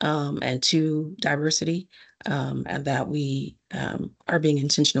and to diversity, and that we are being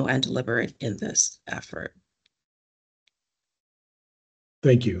intentional and deliberate in this effort.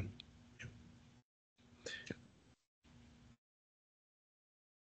 Thank you.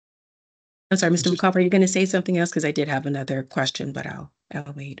 I'm sorry, Mr. McCall, are you going to say something else? Because I did have another question, but I'll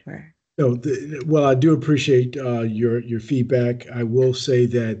wait. No, well, I do appreciate your feedback. I will say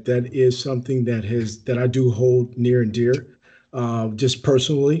that that is something that I do hold near and dear, just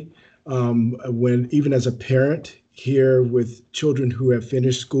personally. When even as a parent here with children who have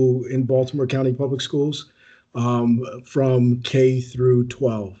finished school in Baltimore County Public Schools, from K through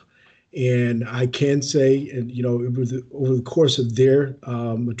 12. And I can say, and it was over the course of their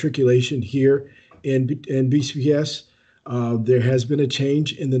matriculation here in BCPS, there has been a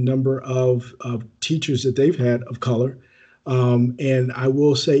change in the number of teachers that they've had of color. And I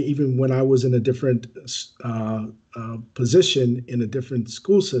will say, even when I was in a different position in a different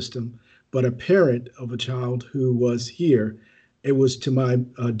school system, but a parent of a child who was here, it was to my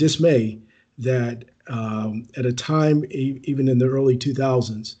dismay that at a time, even in the early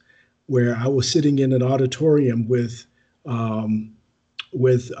 2000s, where I was sitting in an auditorium with a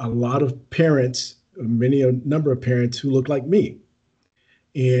lot of parents, a number of parents who looked like me.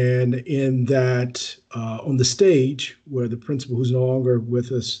 And in that, on the stage, where the principal, who's no longer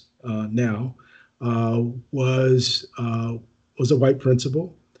with us now, was a white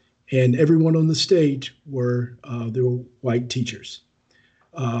principal, and everyone on the stage they were white teachers.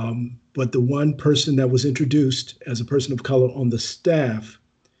 But the one person that was introduced as a person of color on the staff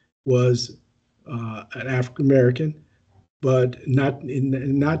was an African American, but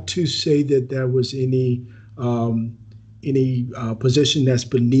not to say that there was any position that's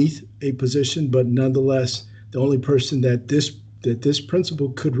beneath a position, but nonetheless, the only person that this principal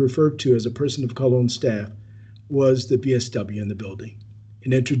could refer to as a person of color on staff was the BSW in the building,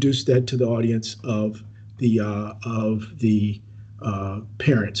 and introduced that to the audience of the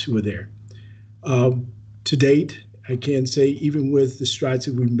parents who were there. To date, I can say, even with the strides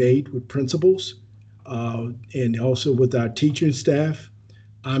that we've made with principals and also with our teaching staff,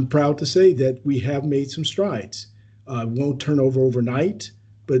 I'm proud to say that we have made some strides. Won't turn over overnight,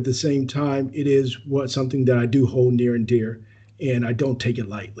 but at the same time, it is something that I do hold near and dear, and I don't take it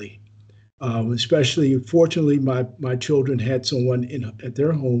lightly. Especially, fortunately, my children had someone at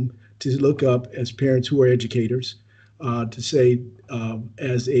their home to look up as parents who are educators, to say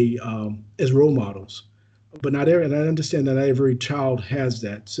as role models. But not every, and I understand that not every child has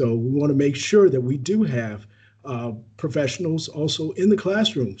that. So we want to make sure that we do have professionals also in the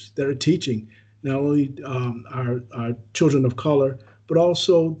classrooms that are teaching not only our children of color, but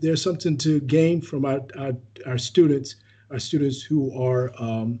also there's something to gain from our students who are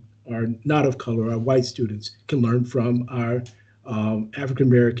not of color, our white students can learn from our African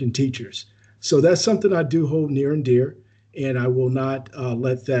American teachers. So that's something I do hold near and dear. And I will not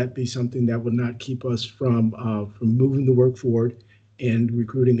let that be something that will not keep us from moving the work forward and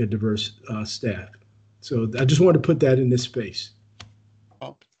recruiting a diverse staff. So I just wanted to put that in this space.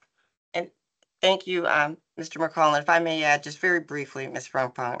 And thank you, Mr. McCall. If I may add just very briefly, Ms.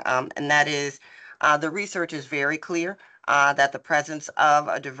 Rumpong, and that is the research is very clear that the presence of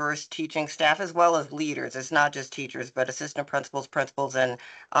a diverse teaching staff as well as leaders, it's not just teachers, but assistant principals, principals, and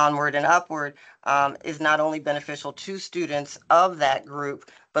onward and upward, is not only beneficial to students of that group,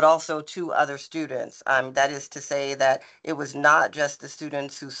 but also to other students. That is to say that it was not just the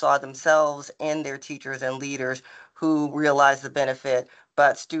students who saw themselves in their teachers and leaders who realized the benefit,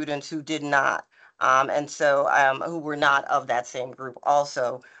 but students who did not. And so who were not of that same group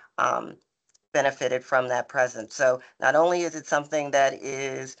also benefited from that presence. So not only is it something that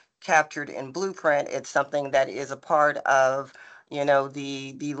is captured in Blueprint, it's something that is a part of, you know,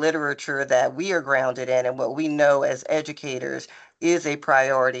 the literature that we are grounded in, and what we know as educators is a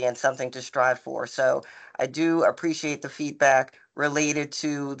priority and something to strive for. So I do appreciate the feedback related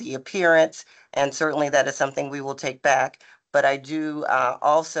to the appearance, and certainly that is something we will take back. But I do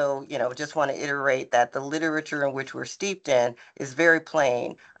also, you know, just want to iterate that the literature in which we're steeped in is very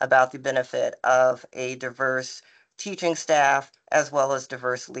plain about the benefit of a diverse teaching staff as well as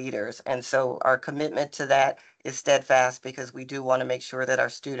diverse leaders. And so our commitment to that is steadfast, because we do want to make sure that our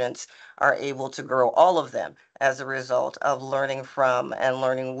students are able to grow, all of them, as a result of learning from and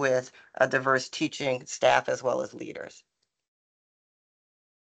learning with a diverse teaching staff as well as leaders.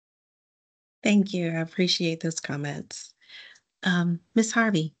 Thank you. I appreciate those comments. Ms.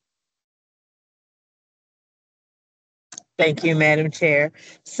 Harvey. Thank you, Madam Chair.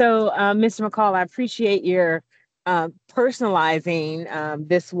 So, Mr. McCall, I appreciate your personalizing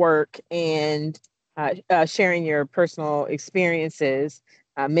this work and sharing your personal experiences.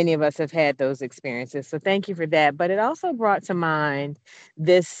 Many of us have had those experiences, so thank you for that. But it also brought to mind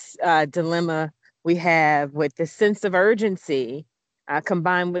this dilemma we have with the sense of urgency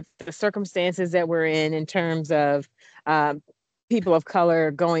combined with the circumstances that we're in terms of people of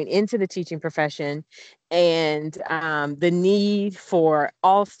color going into the teaching profession, and the need for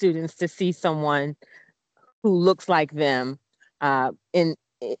all students to see someone who looks like them in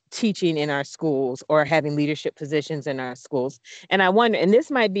teaching in our schools or having leadership positions in our schools. And I wonder, and this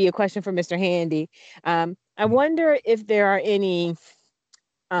might be a question for Mr. Handy, I wonder if there are any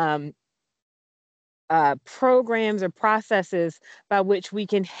programs or processes by which we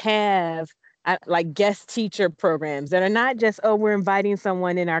can have like guest teacher programs that are not just, oh, we're inviting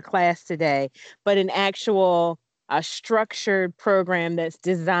someone in our class today, but an actual structured program that's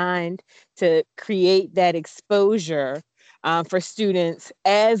designed to create that exposure for students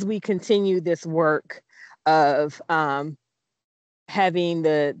as we continue this work of having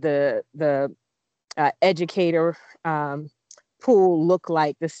the educator pool look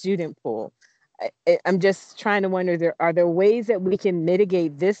like the student pool. I'm just trying to wonder, are there ways that we can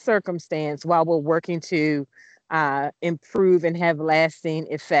mitigate this circumstance while we're working to improve and have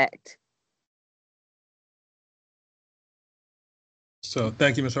lasting effect? So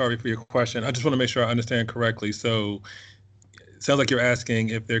thank you, Ms. Harvey, for your question. I just want to make sure I understand correctly. So it sounds like you're asking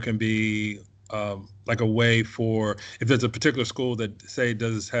if there can be like a way for, if there's a particular school that say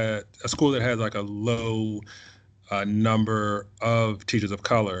does have a school that has like a low number of teachers of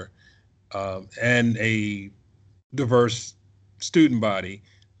color and a diverse student body,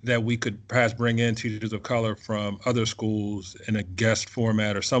 that we could perhaps bring in teachers of color from other schools in a guest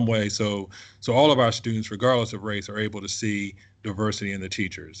format or some way, so all of our students, regardless of race, are able to see diversity in the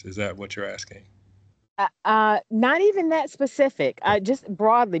teachers. Is that what you're asking? Not even that specific, just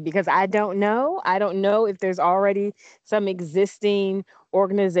broadly, because I don't know if there's already some existing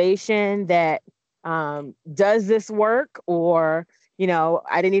organization that does this work, or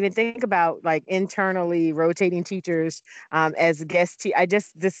I didn't even think about like internally rotating teachers as guest.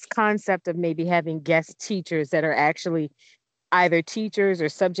 This concept of maybe having guest teachers that are actually either teachers or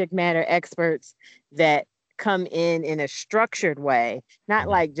subject matter experts that come in a structured way, not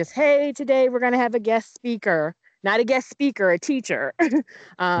like just, hey, today we're going to have a guest speaker, not a guest speaker, a teacher,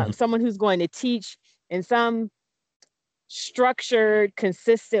 someone who's going to teach in some structured,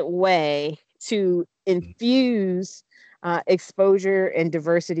 consistent way to infuse exposure and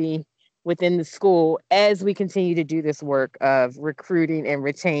diversity within the school as we continue to do this work of recruiting and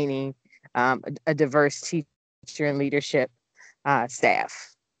retaining a diverse teacher and leadership staff.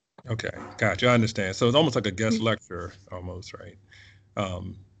 Okay, gotcha. I understand. So it's almost like a guest lecture, almost, right?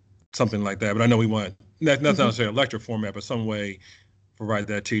 Something like that. But I know we want not necessarily a lecture format, but some way provide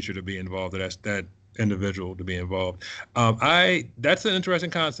that teacher to be involved, that individual to be involved. That's an interesting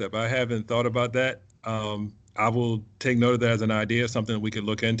concept. I haven't thought about that. I will take note of that as an idea, something that we could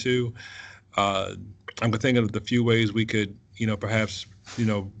look into. I'm thinking of the few ways we could, perhaps,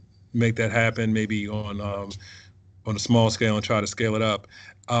 make that happen, maybe on a small scale and try to scale it up.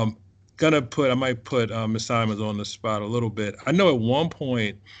 I might put Ms. Simons on the spot a little bit. I know at one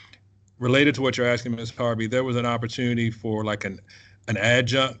point, related to what you're asking, Ms. Harvey, there was an opportunity for like an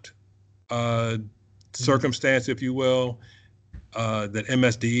adjunct circumstance, if you will, that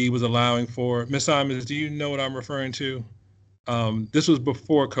MSDE was allowing for. Ms. Simons, do you know what I'm referring to? This was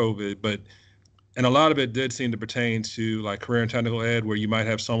before COVID, and a lot of it did seem to pertain to like career and technical ed, where you might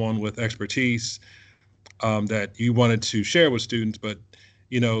have someone with expertise that you wanted to share with students, but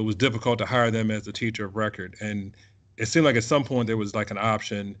it was difficult to hire them as a teacher of record. And it seemed like at some point there was like an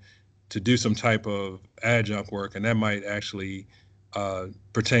option to do some type of adjunct work, and that might actually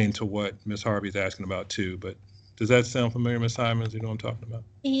pertain to what Ms. Harvey's asking about too. But does that sound familiar, Ms. Simons? You know what I'm talking about?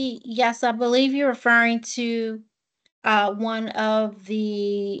 Yes, I believe you're referring to one of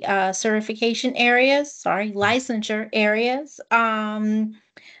the certification areas, licensure areas,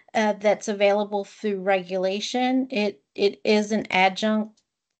 that's available through regulation. It is an adjunct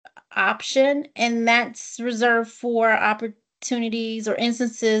option, and that's reserved for opportunities or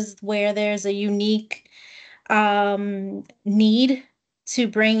instances where there's a unique need to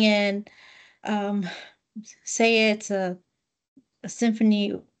bring in, say it's a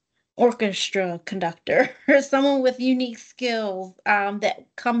symphony orchestra conductor or someone with unique skills that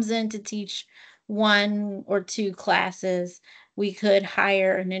comes in to teach one or two classes. We could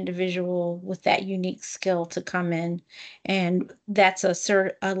hire an individual with that unique skill to come in, and that's a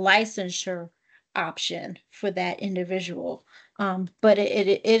licensure option for that individual. But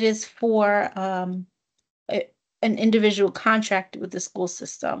it is for an individual contract with the school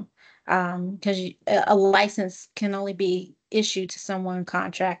system, because a license can only be issued to someone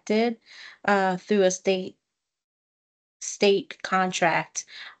contracted through a state contract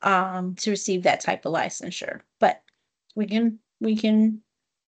to receive that type of licensure. But we can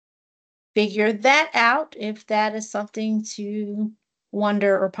figure that out if that is something to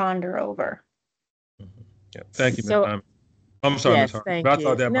wonder or ponder over. Yeah, thank you, Ms. So- Simons. I'm sorry, Yes, Ms. Harvey, thank but I you.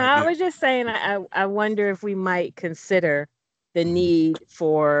 thought that No, might I be. was just saying, I wonder if we might consider the need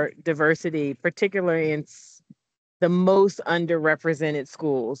for diversity, particularly in the most underrepresented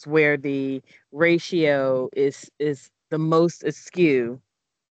schools where the ratio is the most askew.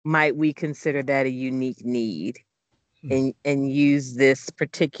 Might we consider that a unique need and use this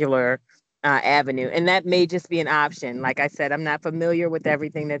particular avenue? And that may just be an option. Like I said, I'm not familiar with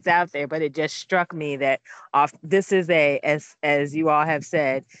everything that's out there, but it just struck me that this is as you all have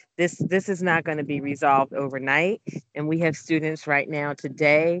said, this is not going to be resolved overnight. And we have students right now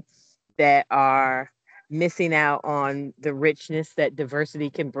today that are missing out on the richness that diversity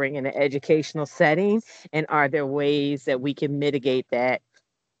can bring in an educational setting. And are there ways that we can mitigate that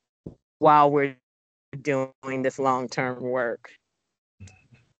while we're doing this long-term work?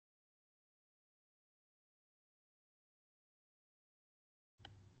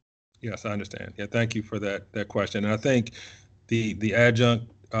 Yes, I understand. Yeah, thank you for that question. And I think the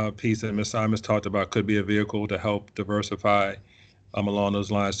adjunct piece that Ms. Simons talked about could be a vehicle to help diversify along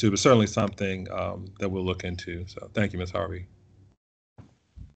those lines too, but certainly something that we'll look into. So thank you, Ms. Harvey.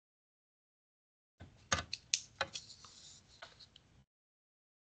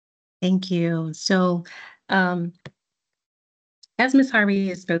 Thank you. So, as Ms. Harvey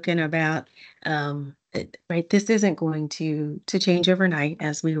has spoken about, right, this isn't going to change overnight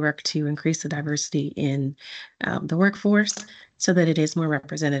as we work to increase the diversity in the workforce so that it is more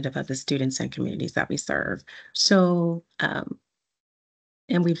representative of the students and communities that we serve. So,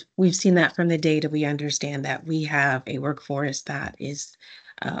 and we've seen that from the data. We understand that we have a workforce that is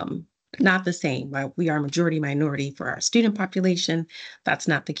not the same. While we are majority minority for our student population, that's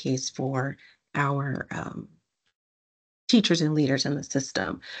not the case for our teachers and leaders in the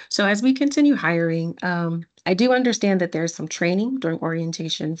system. So as we continue hiring, I do understand that there's some training during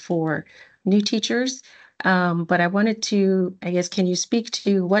orientation for new teachers, but I wanted to, I guess, can you speak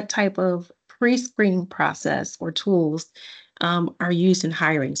to what type of pre-screening process or tools are used in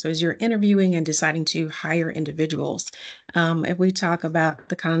hiring? So as you're interviewing and deciding to hire individuals, if we talk about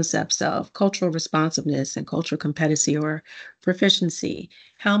the concepts of cultural responsiveness and cultural competency or proficiency,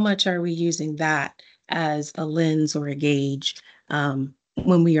 how much are we using that as a lens or a gauge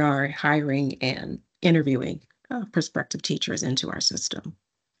when we are hiring and interviewing prospective teachers into our system?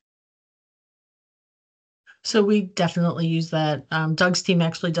 So we definitely use that. Doug's team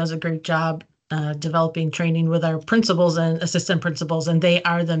actually does a great job developing training with our principals and assistant principals, and they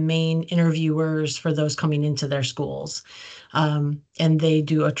are the main interviewers for those coming into their schools. And they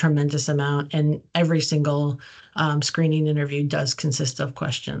do a tremendous amount, and every single screening interview does consist of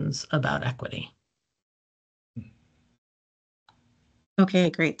questions about equity. Okay,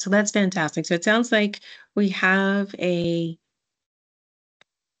 great. So that's fantastic. So it sounds like we have a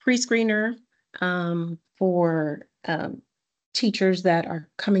pre-screener for teachers that are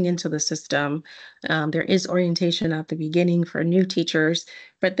coming into the system. There is orientation at the beginning for new teachers,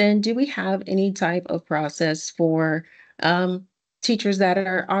 but then do we have any type of process for teachers that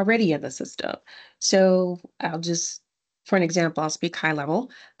are already in the system? So for an example, I'll speak high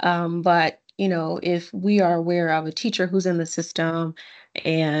level. But if we are aware of a teacher who's in the system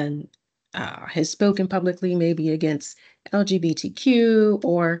and has spoken publicly, maybe against LGBTQ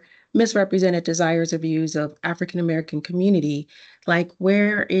or misrepresented desires or views of African American community, like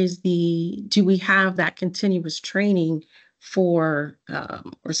do we have that continuous training for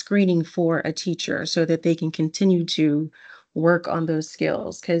or screening for a teacher so that they can continue to work on those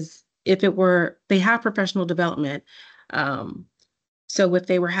skills? Because they have professional development. So if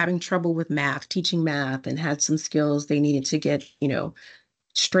they were having trouble with teaching math and had some skills they needed to get,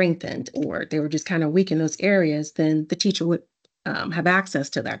 strengthened, or they were just kind of weak in those areas, then the teacher would have access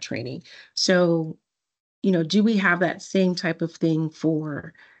to that training. So, do we have that same type of thing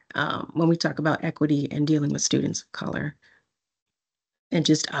for when we talk about equity and dealing with students of color and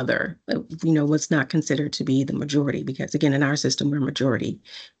just what's not considered to be the majority? Because again, in our system, we're majority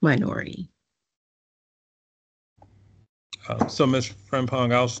minority. So Ms.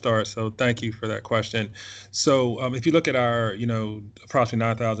 Frimpong, I'll start. So thank you for that question. So if you look at our, approximately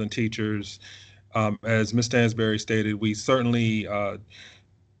 9,000 teachers, as Ms. Stansberry stated, we certainly,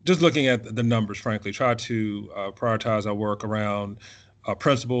 just looking at the numbers, frankly, try to prioritize our work around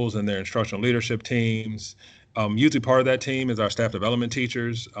principals and their instructional leadership teams. Usually part of that team is our staff development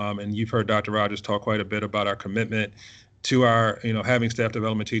teachers. And you've heard Dr. Rogers talk quite a bit about our commitment to our, having staff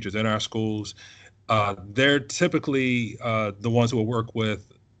development teachers in our schools. They're typically the ones who will work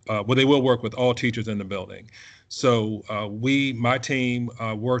with, they will work with all teachers in the building. So my team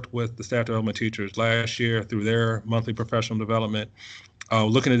worked with the staff development teachers last year through their monthly professional development.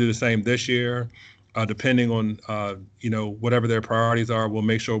 Looking to do the same this year, depending on, whatever their priorities are, we'll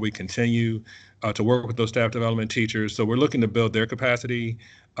make sure we continue to work with those staff development teachers. So we're looking to build their capacity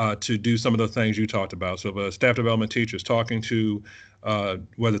to do some of the things you talked about. So if a staff development teacher is talking to,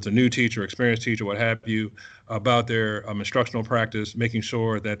 whether it's a new teacher, experienced teacher, what have you, about their instructional practice, making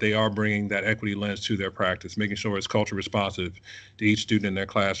sure that they are bringing that equity lens to their practice, making sure it's culture responsive to each student in their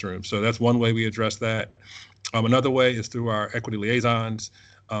classroom. So that's one way we address that. Another way is through our equity liaisons.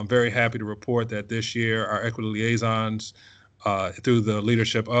 I'm very happy to report that this year our equity liaisons, through the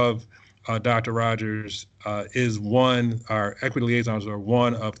leadership of Dr. Rogers, our equity liaisons are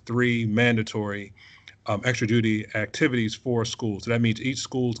one of 3 mandatory extra duty activities for schools. So that means each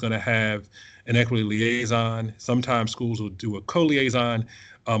school is going to have an equity liaison. Sometimes schools will do a co-liaison,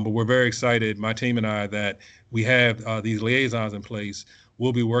 but we're very excited, my team and I, that we have these liaisons in place.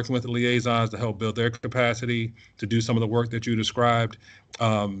 We'll be working with the liaisons to help build their capacity to do some of the work that you described.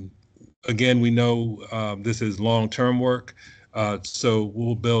 Again, we know this is long-term work. So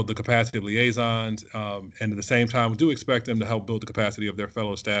we'll build the capacity of liaisons, and at the same time, we do expect them to help build the capacity of their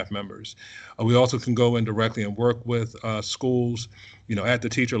fellow staff members. We also can go in directly and work with schools, at the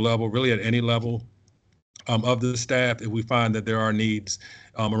teacher level, really at any level of the staff, if we find that there are needs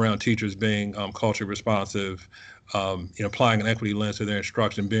around teachers being culture responsive, applying an equity lens to their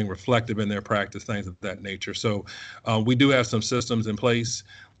instruction, being reflective in their practice, things of that nature. So we do have some systems in place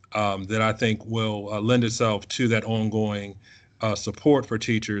that I think will lend itself to that ongoing support for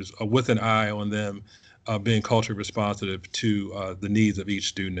teachers with an eye on them being culture responsive to the needs of each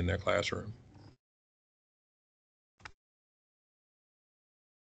student in their classroom.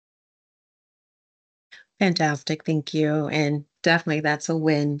 Fantastic, thank you. And definitely that's a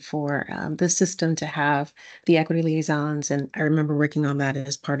win for the system to have the equity liaisons. And I remember working on that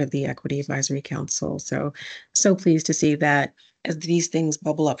as part of the Equity Advisory Council. So pleased to see that as these things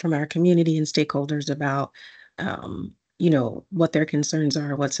bubble up from our community and stakeholders about, what their concerns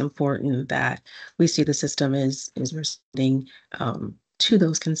are, what's important, that we see the system is responding to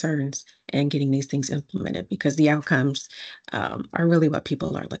those concerns and getting these things implemented, because the outcomes are really what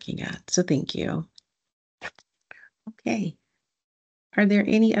people are looking at. So thank you. Okay. Are there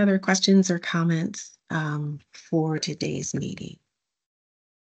any other questions or comments for today's meeting?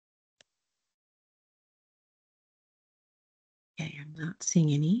 Okay, I'm not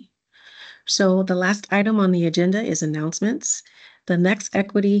seeing any. So the last item on the agenda is announcements. The next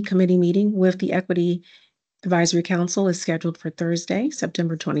Equity Committee meeting with the Equity Advisory Council is scheduled for Thursday,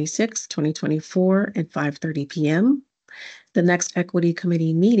 September 26, 2024 at 5:30 p.m. The next Equity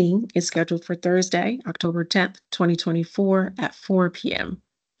Committee meeting is scheduled for Thursday, October 10th, 2024 at 4 p.m.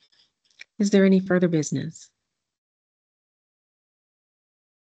 Is there any further business?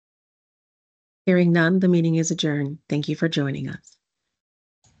 Hearing none, the meeting is adjourned. Thank you for joining us.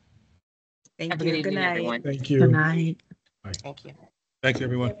 Thank Have a you. good Good evening, night. everyone. Thank Good you. night. Thank you. Thank you,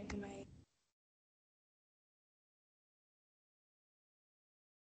 everyone.